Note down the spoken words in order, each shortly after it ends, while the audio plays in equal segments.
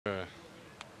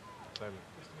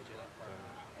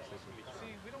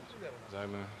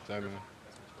Jaylinn.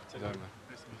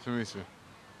 Nice to meet you.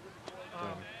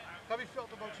 How have you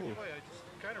felt about your play? I just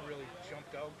kind of really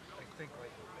jumped out. I think like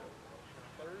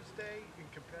Thursday in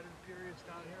competitive periods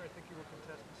down here. I think you were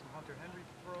contesting some Hunter Henry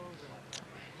throws and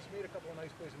just made a couple of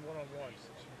nice plays in one-on-ones.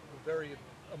 You were very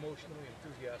emotionally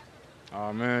enthusiastic.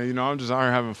 Oh man, I'm just out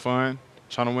here having fun,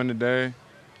 trying to win the day,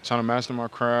 trying to master my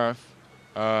craft,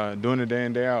 doing it day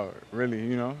in day out.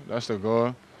 Really, that's the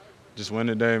goal. Just win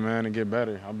the day, man, and get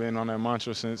better. I've been on that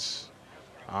mantra since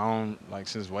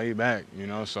way back,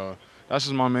 So that's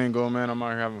just my main goal, man. I'm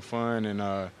out here having fun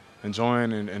and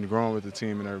enjoying and growing with the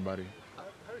team and everybody. How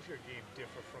does your game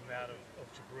differ from that of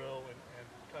Jabril and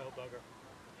Kyle Duggar?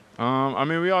 I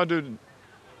mean, we all do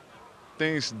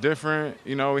things different.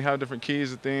 We have different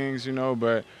keys to things,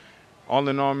 but all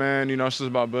in all, man, it's just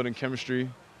about building chemistry.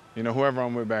 Whoever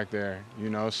I'm with back there,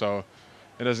 so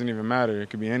it doesn't even matter. It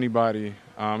could be anybody.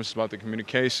 It's just about the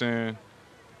communication,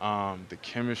 the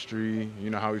chemistry,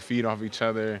 how we feed off each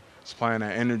other, supplying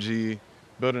that energy,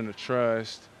 building the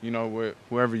trust, with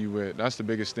whoever you with. That's the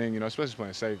biggest thing, especially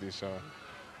playing safety. So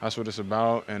that's what it's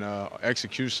about, and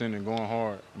execution and going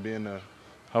hard,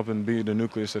 helping be the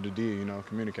nucleus of the D,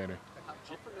 communicator. How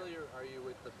familiar are you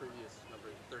with the previous number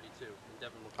 32,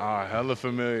 Devin McCourty?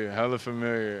 Hella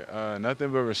familiar.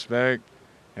 Nothing but respect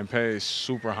and pay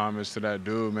super homage to that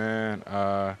dude, man.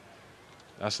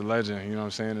 That's a legend, you know what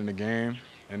I'm saying,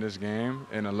 in this game,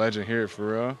 and a legend here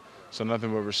for real. So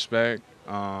nothing but respect.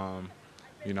 I'm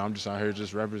just out here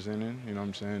just representing, you know what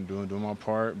I'm saying, doing my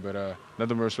part, but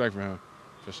nothing but respect for him,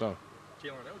 for sure.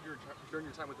 Jaylinn, I know during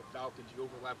your time with the Falcons, you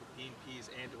overlapped with Dean Pease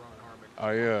and Deron Harmon. Oh,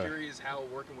 yeah. I'm curious how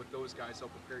working with those guys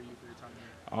helped prepare you for your time here.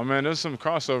 Oh, man, there's some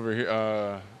crossover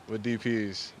here with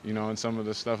DPs, and some of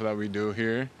the stuff that we do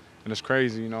here. And it's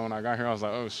crazy, when I got here, I was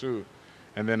like, oh, shoot.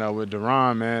 And then with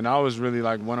Deron, man, that was really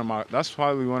like that's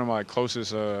probably one of my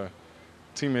closest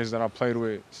teammates that I played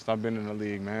with since I've been in the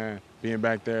league, man. Being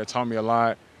back there taught me a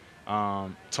lot.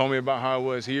 Told me about how it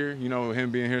was here,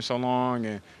 him being here so long.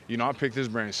 And, I picked his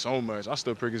brain so much. I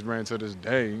still pick his brain to this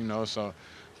day, so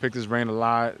picked his brain a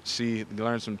lot,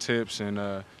 learn some tips and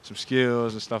some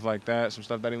skills and stuff like that, some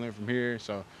stuff that he learned from here.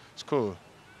 So it's cool,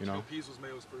 Pease was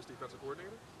Mayo's first defensive coordinator?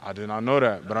 I did not know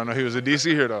that, but I know he was a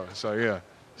DC here, though. So, yeah. I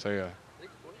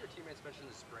think one of your teammates mentioned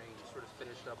the spring, you sort of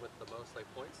finished up with the most,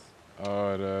 points.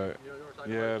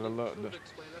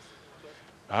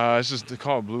 It's just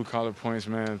called blue collar points,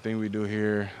 man. Thing we do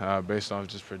here, based off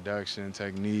just production,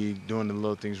 technique, doing the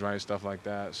little things right, stuff like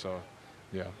that. So,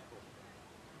 yeah.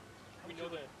 We know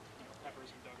that Peppers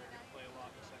and Duggar are going to play a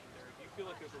lot in the secondary. Do you feel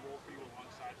like there's a role for you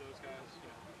alongside those guys,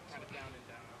 kind of down and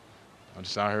down? I'm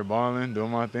just out here balling,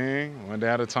 doing my thing, one day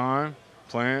at a time,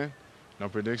 playing. No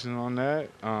predictions on that.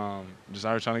 Just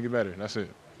out here trying to get better. That's it.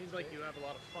 Seems like you have a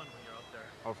lot of fun when you're up there.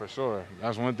 Oh, for sure.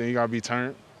 That's one thing. You got to be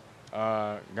turned.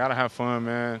 Gotta have fun,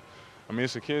 man. I mean,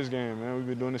 it's a kid's game, man. We've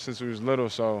been doing this since we was little,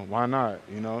 so why not,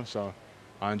 So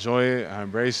I enjoy it, I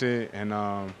embrace it, and,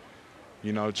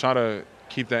 try to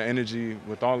keep that energy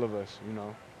with all of us,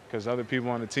 because other people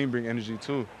on the team bring energy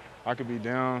too. I could be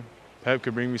down, Pep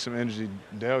could bring me some energy,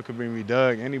 Dale could bring me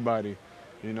Doug, anybody,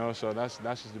 So that's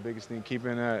just the biggest thing,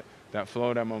 keeping that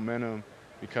flow, that momentum,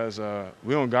 because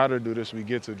we don't got to do this, we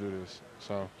get to do this,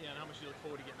 so. Yeah, and how much do you look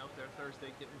forward to getting out there Thursday,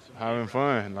 getting some having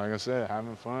fun, like I said,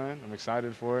 having fun. I'm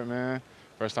excited for it, man.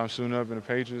 First time suiting up in a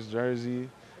Patriots jersey.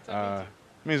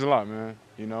 Means a lot, man.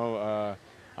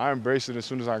 I embraced it as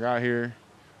soon as I got here.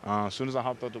 As soon as I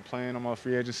hopped off the plane on my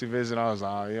free agency visit, I was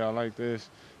like, yeah, I like this,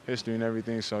 history and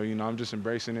everything. So, I'm just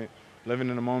embracing it, living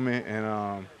in the moment,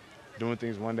 and doing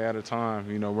things one day at a time,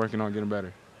 working on getting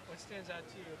better. What stands out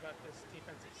to you about this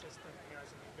defensive system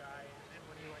as a new guy, and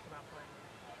what do you like about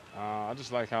playing? I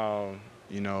just like how,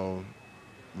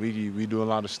 we do a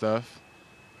lot of stuff.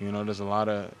 There's a lot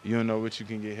of, you don't know what you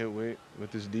can get hit with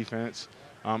this defense.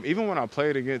 Even when I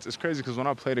played against, it's crazy because when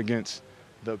I played against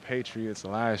the Patriots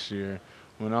last year,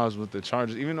 when I was with the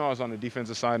Chargers, even though I was on the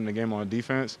defensive side in the game on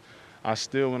defense, I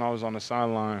still, when I was on the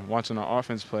sideline watching the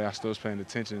offense play, I still was paying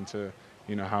attention to,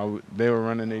 how they were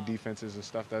running their defenses and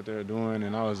stuff that they were doing,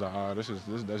 and I was like, oh,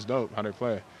 that's dope how they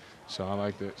play. So I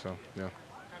liked it. So yeah.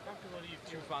 How comfortable do you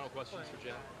feel? Two final questions for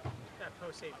Jen. That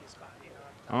post safety spot.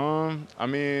 I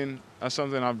mean, that's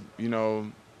something I've,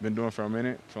 been doing for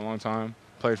a long time.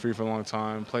 Played free for a long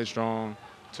time, played strong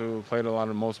too, played a lot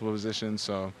of multiple positions,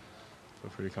 so I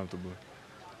feel pretty comfortable.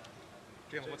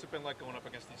 Jaylinn, what's it been like going up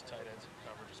against these tight ends in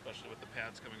coverage, especially with the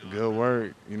pads coming on? Good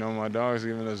work. My dog's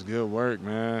giving us good work,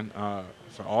 man,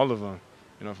 for all of them.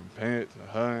 From Pent to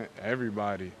Hunt,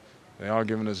 everybody. They all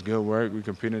giving us good work. We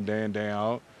competing day in, day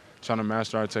out, trying to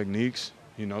master our techniques,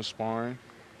 sparring.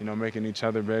 you know, making each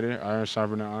other better, iron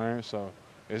sharpening iron. So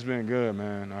it's been good,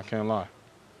 man. I can't lie.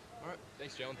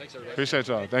 Thanks, Jaylinn. Thanks, everybody. Appreciate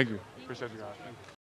y'all. Thank you. Appreciate you guys. Thank you.